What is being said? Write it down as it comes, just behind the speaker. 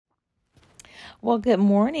Well, good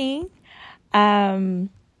morning. Um,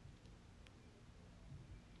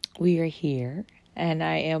 we are here, and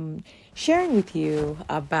I am sharing with you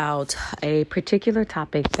about a particular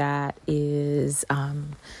topic that is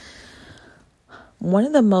one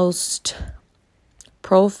of the most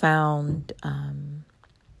profound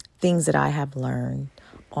things that I have learned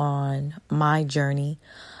on my journey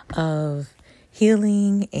of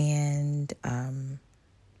healing and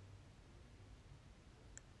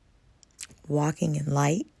walking in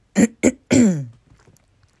light,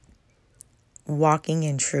 walking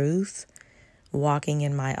in truth, walking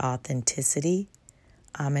in my authenticity,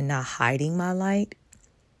 and not hiding my light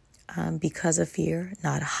because of fear,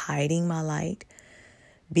 not hiding my light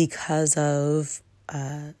because of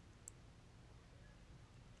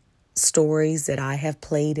stories that I have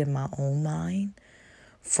played in my own mind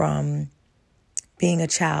from being a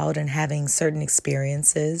child and having certain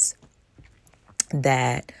experiences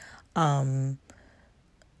that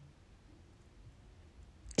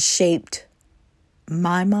shaped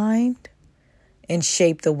my mind and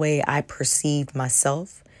shaped the way I perceived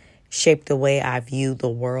myself, shaped the way I view the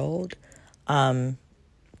world. I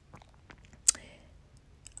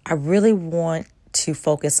really want to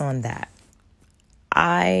focus on that.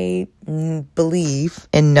 I believe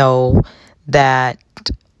and know that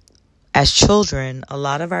as children, a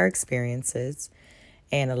lot of our experiences,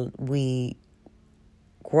 and we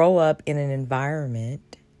grow up in an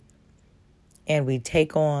environment and we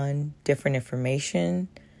take on different information,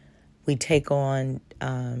 we take on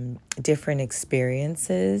different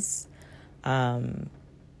experiences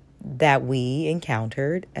that we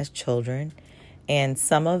encountered as children. And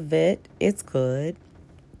some of it is good,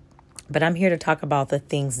 but I'm here to talk about the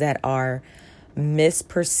things that are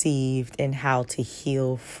misperceived and how to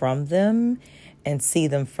heal from them and see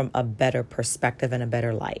them from a better perspective and a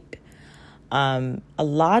better light. A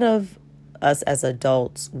lot of us as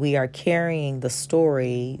adults, we are carrying the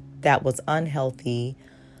story that was unhealthy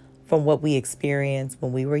from what we experienced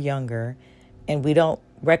when we were younger, and we don't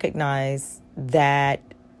recognize that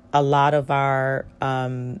a lot of our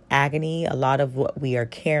agony, a lot of what we are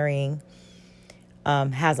carrying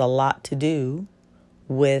has a lot to do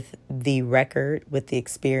with the record, with the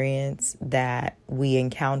experience that we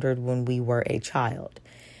encountered when we were a child.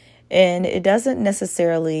 And it doesn't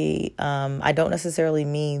necessarily, I don't necessarily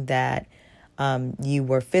mean that you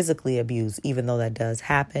were physically abused, even though that does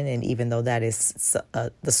happen, and even though that is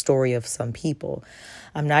the story of some people.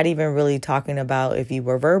 I'm not even really talking about if you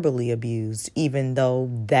were verbally abused, even though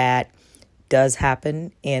that does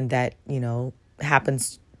happen, and that,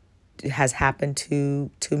 has happened to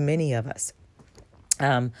many of us.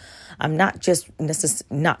 I'm not just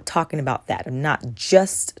not talking about that. I'm not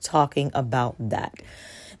just talking about that.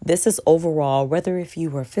 This is overall, whether if you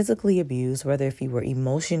were physically abused, whether if you were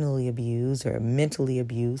emotionally abused or mentally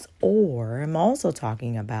abused, or I'm also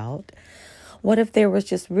talking about what if there was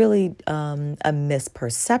just really a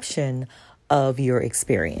misperception of your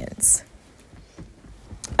experience.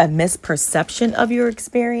 A misperception of your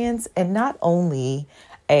experience, and not only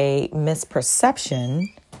a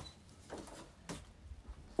misperception,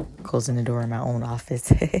 closing the door in my own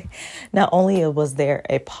office, not only was there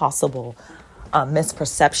a possible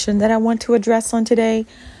misperception that I want to address on today,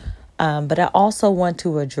 but I also want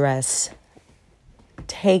to address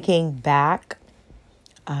taking back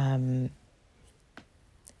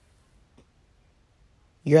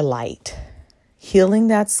your light, healing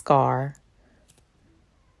that scar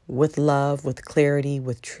with love, with clarity,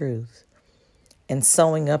 with truth, and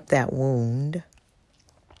sewing up that wound.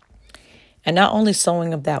 And not only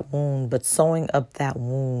sewing up that wound, but sewing up that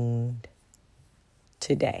wound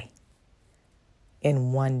today,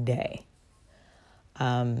 in one day.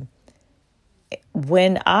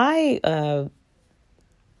 When I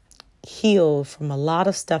healed from a lot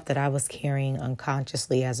of stuff that I was carrying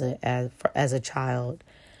unconsciously as a child,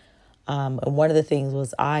 and one of the things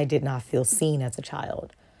was I did not feel seen as a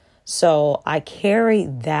child. So I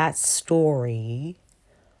carried that story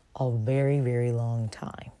a very, very long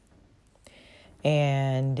time.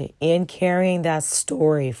 And in carrying that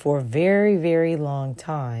story for a very, very long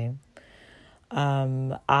time,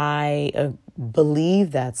 I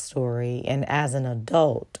believed that story. And as an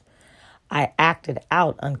adult, I acted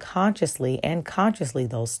out unconsciously and consciously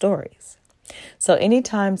those stories. So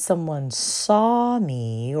anytime someone saw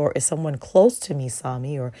me, or if someone close to me saw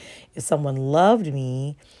me, or if someone loved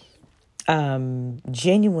me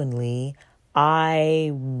genuinely,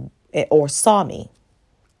 or saw me,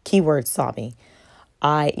 keyword saw me,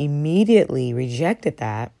 I immediately rejected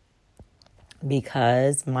that,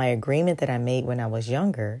 because my agreement that I made when I was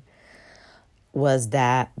younger was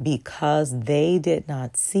that because they did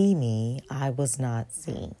not see me, I was not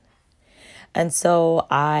seen. And so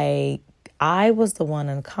I was the one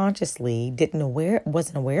unconsciously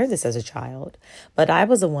wasn't aware of this as a child, but I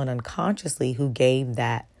was the one unconsciously who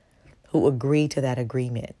agreed to that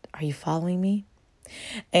agreement. Are you following me?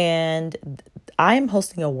 And I am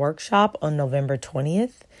hosting a workshop on November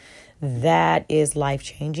 20th that is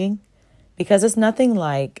life-changing, because it's nothing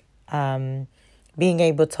like being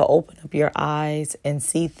able to open up your eyes and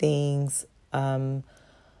see things from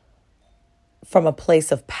a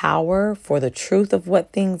place of power for the truth of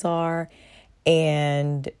what things are,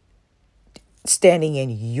 and standing in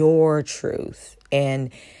your truth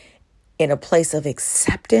and in a place of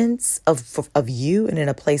acceptance of you, and in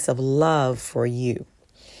a place of love for you.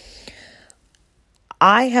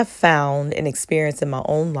 I have found an experience in my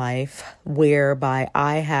own life whereby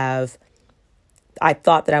I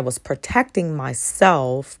thought that I was protecting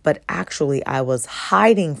myself, but actually I was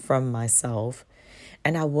hiding from myself.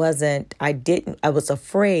 And I was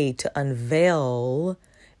afraid to unveil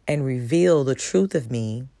and reveal the truth of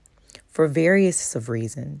me for various of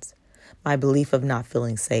reasons. My belief of not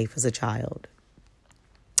feeling safe as a child.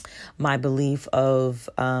 My belief of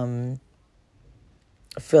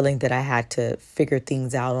feeling that I had to figure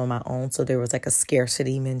things out on my own. So there was like a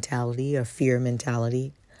scarcity mentality, a fear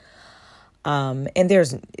mentality. And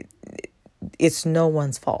it's no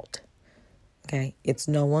one's fault. Okay. It's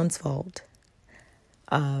no one's fault.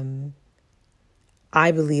 I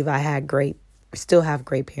believe still have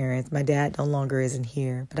great parents. My dad no longer isn't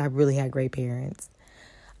here, but I really had great parents.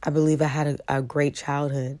 I believe I had a great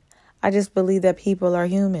childhood. I just believe that people are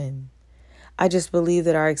human. I just believe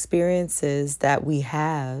that our experiences that we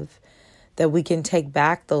have, that we can take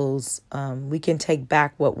back we can take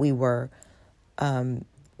back what we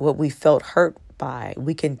felt hurt by.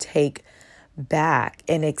 We can take back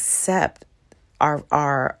and accept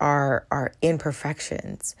our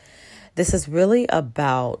imperfections. This is really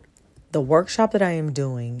about, the workshop that I am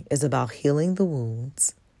doing is about healing the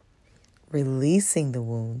wounds, releasing the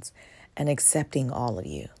wounds, and accepting all of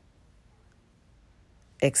you.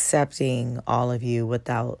 Accepting all of you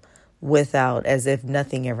without as if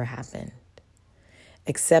nothing ever happened.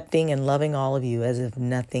 Accepting and loving all of you as if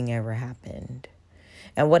nothing ever happened.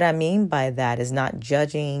 And what I mean by that is not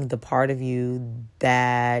judging the part of you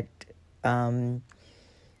that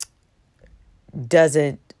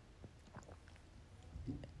doesn't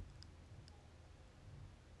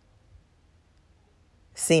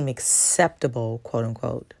seem acceptable, quote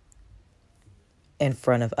unquote, in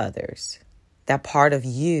front of others. That part of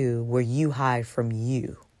you where you hide from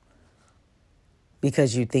you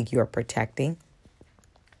because you think you're protecting,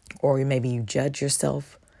 or maybe you judge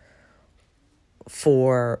yourself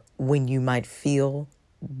for when you might feel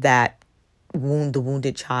that the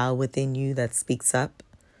wounded child within you that speaks up,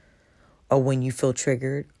 or when you feel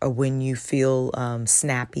triggered, or when you feel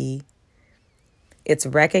snappy. It's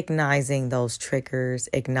recognizing those triggers,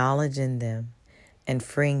 acknowledging them, and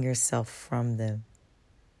freeing yourself from them.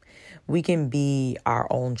 We can be our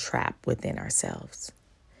own trap within ourselves,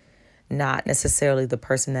 not necessarily the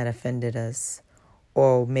person that offended us,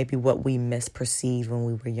 or maybe what we misperceived when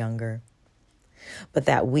we were younger, but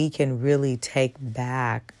that we can really take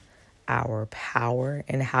back our power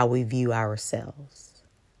and how we view ourselves.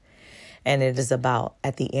 And it is about,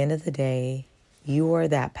 at the end of the day, you are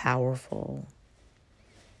that powerful.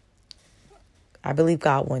 I believe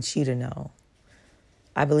God wants you to know.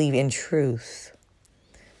 I believe in truth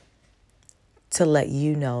to let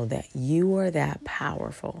you know that you are that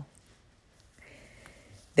powerful,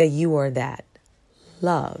 that you are that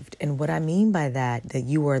loved. And what I mean by that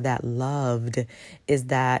you are that loved, is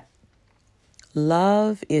that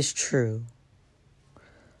love is true.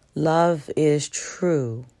 Love is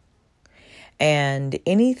true. And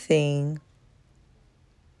any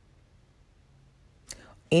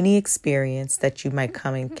experience that you might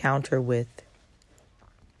come encounter with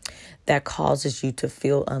that causes you to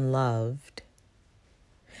feel unloved,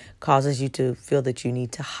 causes you to feel that you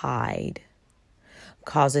need to hide,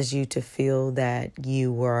 causes you to feel that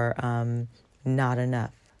you were not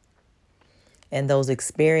enough. And those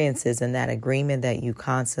experiences and that agreement that you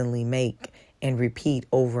constantly make and repeat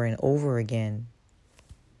over and over again,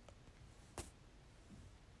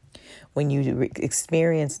 when you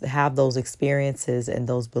have those experiences and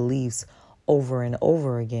those beliefs over and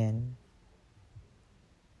over again,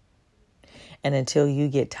 and until you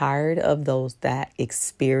get tired of that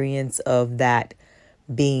experience of that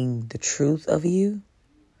being the truth of you,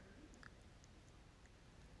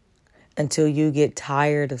 until you get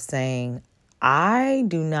tired of saying, I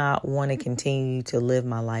do not want to continue to live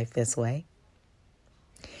my life this way,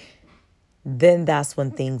 then that's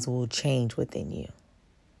when things will change within you.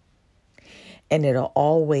 And it'll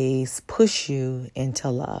always push you into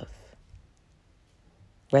love,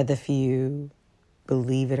 whether if you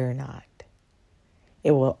believe it or not.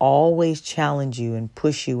 It will always challenge you and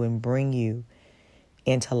push you and bring you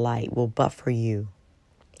into light, will buffer you,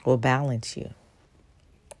 will balance you.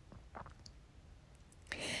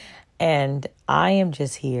 And I am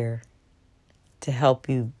just here to help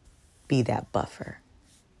you be that buffer.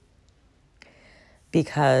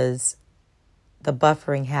 Because the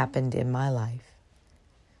buffering happened in my life.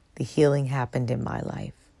 The healing happened in my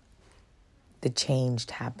life. The change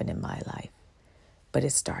happened in my life. But it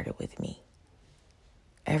started with me.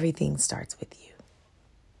 Everything starts with you.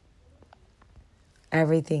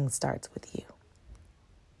 Everything starts with you.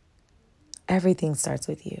 Everything starts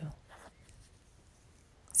with you.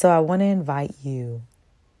 So I want to invite you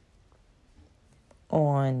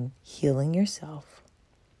on healing yourself,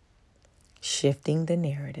 shifting the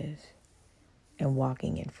narrative, and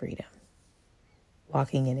walking in freedom.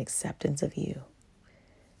 Walking in acceptance of you,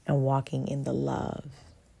 and walking in the love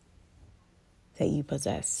that you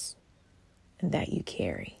possess and that you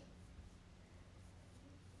carry.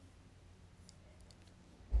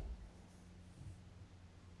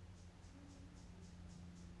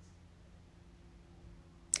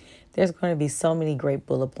 There's going to be so many great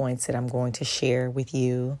bullet points that I'm going to share with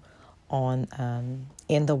you on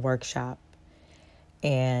in the workshop.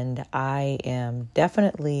 And I am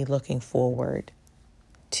definitely looking forward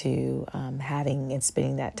to having and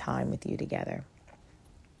spending that time with you together.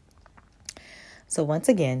 So once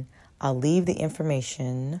again, I'll leave the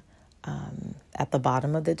information at the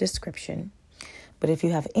bottom of the description. But if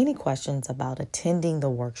you have any questions about attending the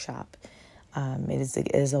workshop,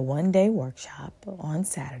 it is a one-day workshop on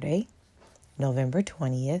Saturday, November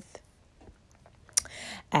 20th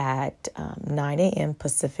at 9 a.m.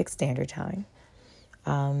 Pacific Standard Time.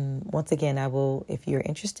 Once again, if you're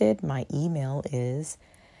interested, my email is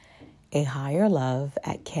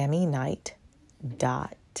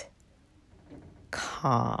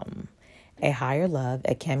ahigherlove@cammyknight.com.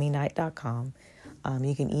 ahigherlove@cammyknight.com.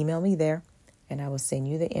 You can email me there and I will send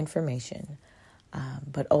you the information.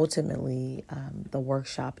 But ultimately, the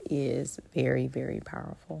workshop is very, very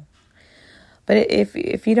powerful. But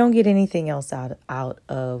if you don't get anything else out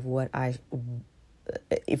of what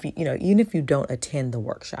even if you don't attend the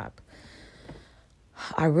workshop,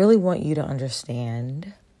 I really want you to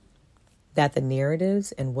understand that the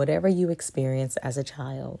narratives and whatever you experience as a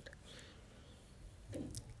child,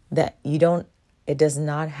 that it does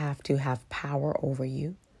not have to have power over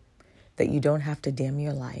you, that you don't have to dim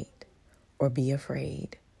your light or be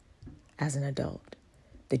afraid as an adult,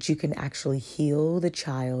 that you can actually heal the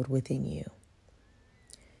child within you.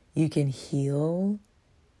 You can heal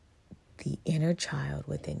the inner child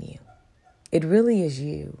within you. It really is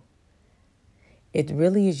you. It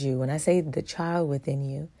really is you. When I say the child within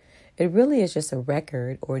you, it really is just a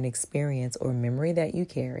record or an experience or memory that you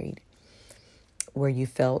carried where you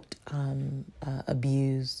felt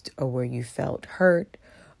abused, or where you felt hurt,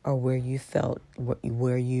 or where you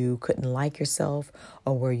couldn't like yourself,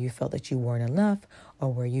 or where you felt that you weren't enough,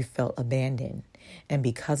 or where you felt abandoned. And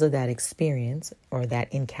because of that experience or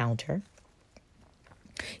that encounter,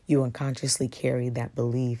 you unconsciously carry that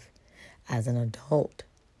belief as an adult.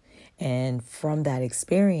 And from that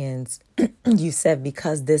experience, you said,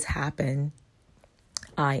 because this happened,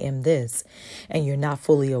 I am this. And you're not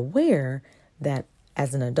fully aware that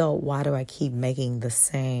as an adult, why do I keep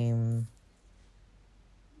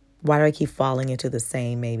falling into the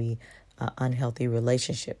same maybe unhealthy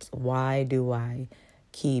relationships? Why do I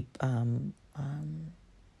keep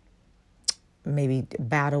maybe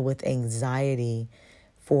battle with anxiety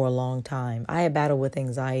for a long time? I had battled with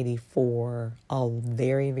anxiety for a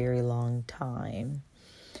very, very long time.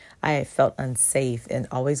 I had felt unsafe and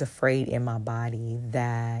always afraid in my body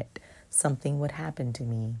that something would happen to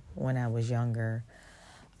me when I was younger.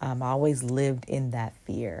 I always lived in that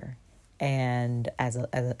fear. And as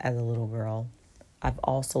a little girl, I've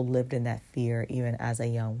also lived in that fear even as a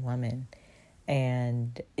young woman.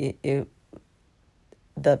 And the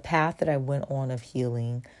path that I went on of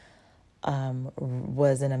healing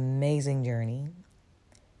was an amazing journey.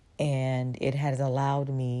 And it has allowed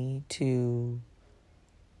me to,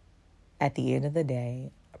 at the end of the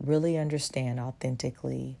day, really understand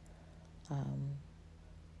authentically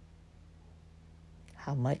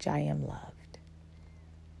how much I am loved.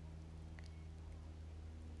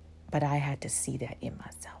 But I had to see that in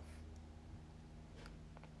myself.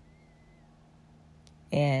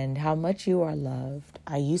 And how much you are loved.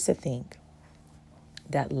 I used to think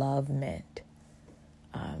that love meant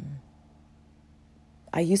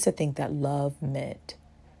I used to think that love meant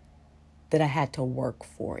that I had to work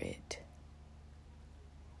for it.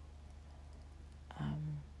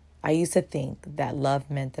 I used to think that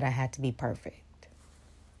love meant that I had to be perfect.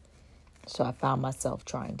 So I found myself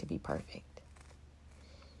trying to be perfect.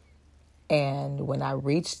 And when I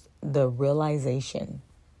reached the realization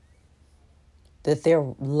that their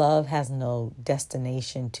love has no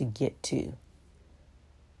destination to get to,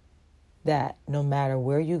 that no matter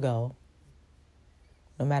where you go,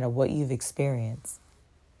 no matter what you've experienced,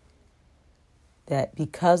 that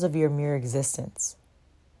because of your mere existence,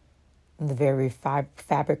 in the very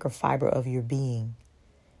fabric or fiber of your being,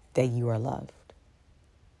 that you are loved.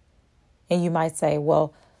 And you might say,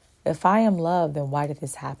 well, if I am loved, then why did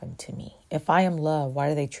this happen to me? If I am loved, why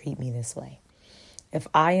do they treat me this way? If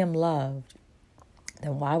I am loved,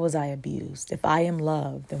 then why was I abused? If I am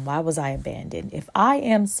loved, then why was I abandoned? If I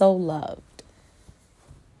am so loved,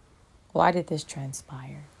 why did this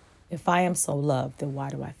transpire? If I am so loved, then why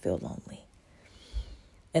do I feel lonely?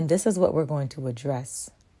 And this is what we're going to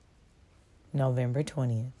address November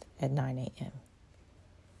 20th at 9 a.m.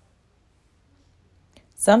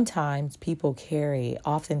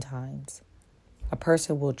 Oftentimes, a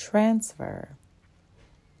person will transfer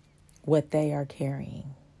what they are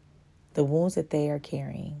carrying. The wounds that they are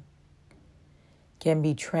carrying can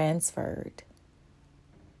be transferred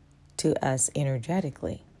to us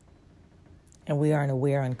energetically. And we aren't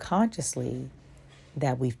aware unconsciously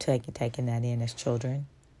that we've taken that in as children.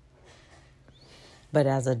 But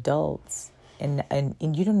as adults, and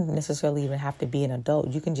you don't necessarily even have to be an adult.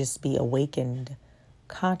 You can just be awakened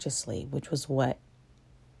consciously, which was what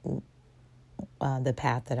the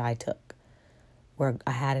path that I took, where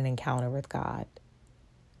I had an encounter with God.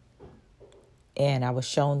 And I was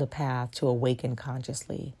shown the path to awaken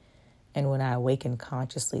consciously. And when I awakened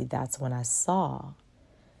consciously, that's when I saw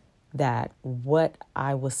that what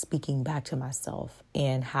I was speaking back to myself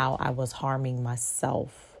and how I was harming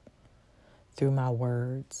myself through my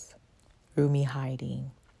words, through me hiding,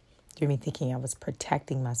 through me thinking I was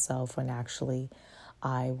protecting myself when actually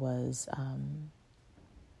I was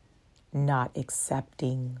not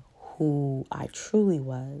accepting who I truly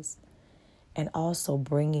was, and also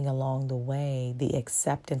bringing along the way the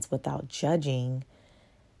acceptance without judging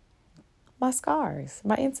my scars,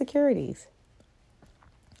 my insecurities,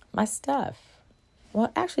 my stuff.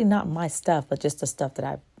 Well, actually not my stuff, but just the stuff that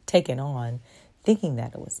I've taken on thinking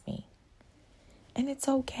that it was me. And it's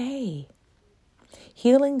okay.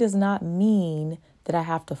 Healing does not mean that I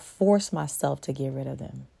have to force myself to get rid of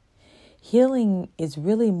them. Healing is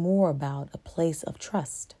really more about a place of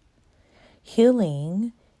trust.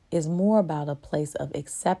 Healing is more about a place of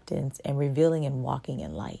acceptance and revealing and walking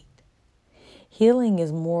in light. Healing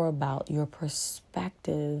is more about your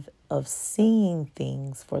perspective of seeing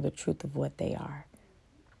things for the truth of what they are.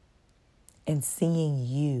 And seeing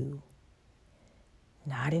you,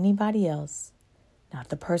 not anybody else, not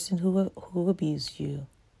the person who abused you,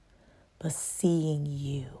 but seeing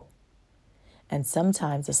you. And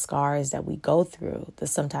sometimes the scars that we go through,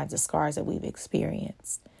 sometimes the scars that we've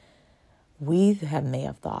experienced, may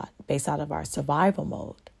have thought, based out of our survival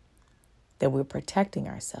mode, that we're protecting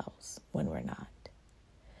ourselves when we're not.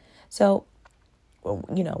 So,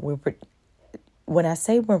 when I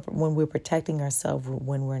say when we're protecting ourselves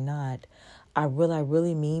when we're not, I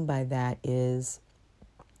really mean by that is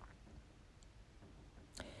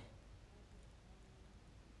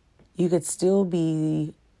you could still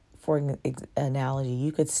be, for an analogy,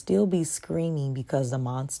 you could still be screaming because the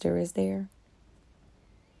monster is there.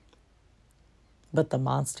 But the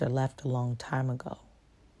monster left a long time ago.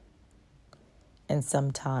 And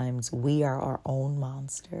sometimes we are our own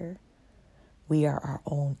monster. We are our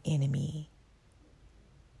own enemy.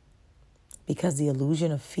 Because the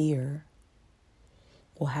illusion of fear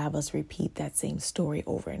will have us repeat that same story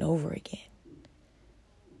over and over again.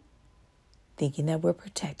 Thinking that we're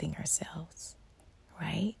protecting ourselves,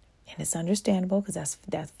 right? And it's understandable because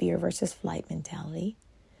that's fear versus flight mentality.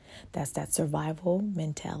 That's that survival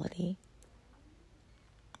mentality.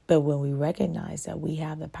 But when we recognize that we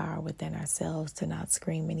have the power within ourselves to not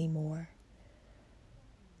scream anymore,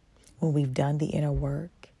 when we've done the inner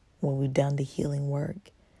work, when we've done the healing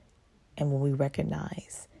work, and when we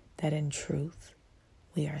recognize that in truth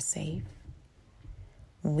we are safe,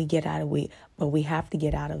 when we get out of but we have to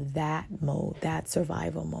get out of that mode, that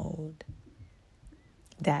survival mode,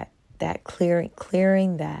 that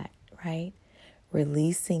clearing that, right?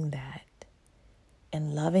 Releasing that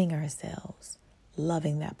and loving ourselves,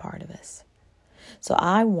 loving that part of us. So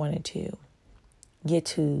I wanted to get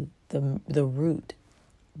to the root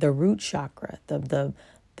chakra, the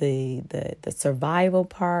the survival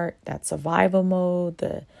part, that survival mode,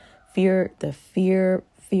 the fear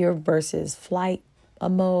versus flight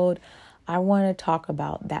mode. I want to talk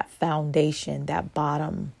about that foundation, that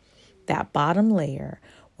bottom layer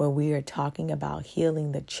where we are talking about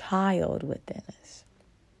healing the child within us.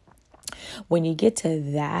 When you get to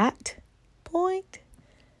that point,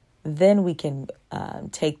 then we can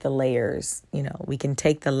take the layers, we can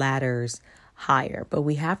take the ladders higher, but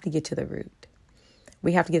we have to get to the root.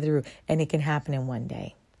 We have to get to the root, and it can happen in one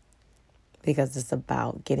day because it's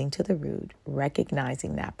about getting to the root,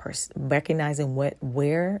 recognizing that person, recognizing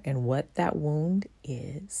where and what that wound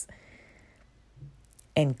is,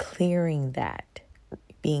 and clearing that,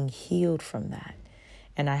 being healed from that.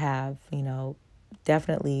 And I have,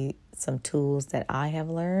 definitely some tools that I have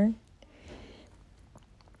learned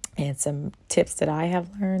and some tips that I have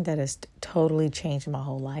learned that has totally changed my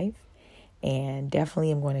whole life. And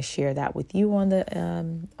definitely I'm going to share that with you on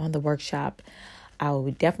the workshop. I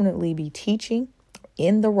will definitely be teaching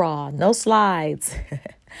in the raw, no slides.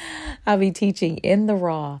 I'll be teaching in the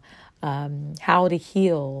raw how to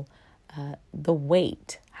heal the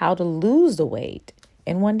weight, how to lose the weight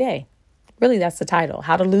in one day. Really, that's the title,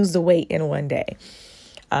 How to Lose the Weight in One Day.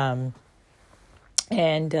 And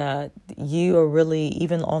you are really,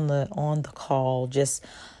 even on the call, just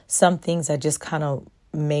some things that just kind of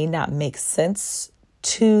may not make sense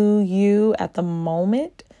to you at the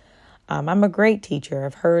moment. I'm a great teacher.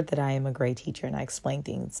 I've heard that I am a great teacher and I explain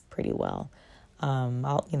things pretty well. I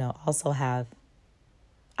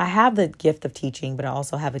have the gift of teaching, but I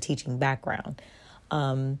also have a teaching background.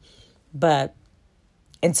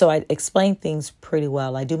 And so I explain things pretty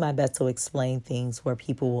well. I do my best to explain things where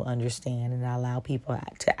people will understand, and I allow people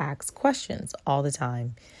to ask questions all the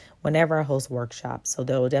time whenever I host workshops. So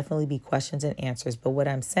there will definitely be questions and answers. But what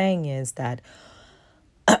I'm saying is that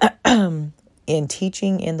in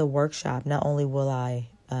teaching in the workshop, not only will I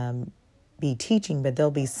be teaching, but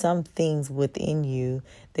there'll be some things within you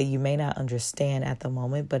that you may not understand at the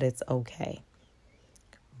moment, but it's okay.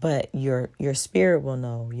 But your spirit will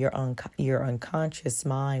know, your unconscious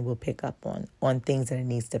mind will pick up on things that it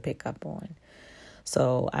needs to pick up on.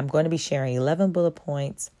 So I'm going to be sharing 11 bullet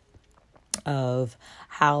points of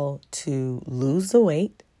how to lose the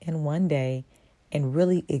weight in one day, and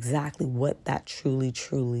really exactly what that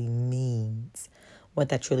truly means. What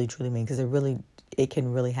that truly means, because it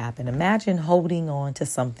can really happen. Imagine holding on to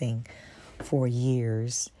something for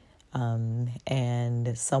years,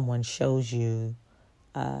 and someone shows you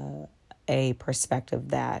a perspective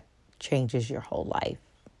that changes your whole life,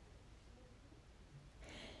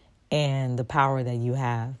 and the power that you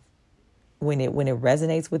have when it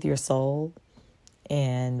resonates with your soul,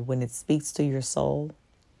 and when it speaks to your soul,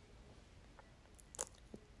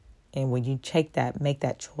 and when you make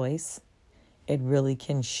that choice, it really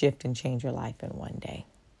can shift and change your life in one day.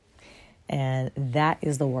 And that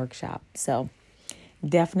is the workshop. So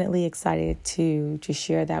definitely excited to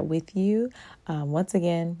share that with you. Once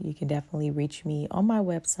again, you can definitely reach me on my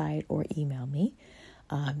website or email me,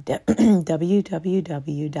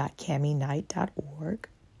 www.cammyknight.org,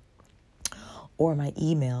 or my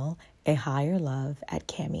email,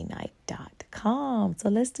 ahigherlove@cammyknight.com. So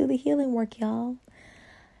let's do the healing work, y'all.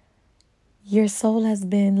 Your soul has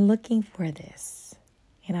been looking for this,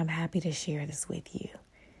 and I'm happy to share this with you.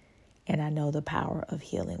 And I know the power of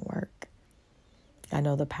healing work. I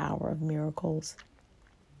know the power of miracles.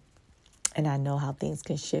 And I know how things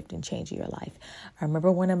can shift and change your life. I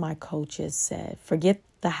remember one of my coaches said, forget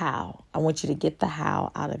the how. I want you to get the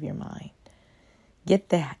how out of your mind. Get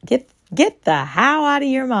the how out of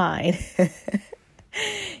your mind.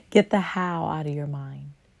 Get the how out of your mind.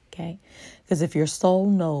 Okay? Because if your soul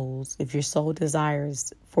knows, if your soul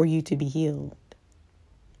desires for you to be healed,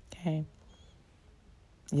 okay,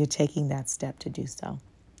 you're taking that step to do so.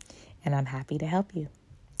 And I'm happy to help you.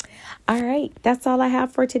 All right. That's all I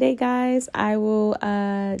have for today, guys. I will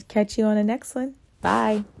catch you on the next one.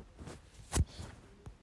 Bye.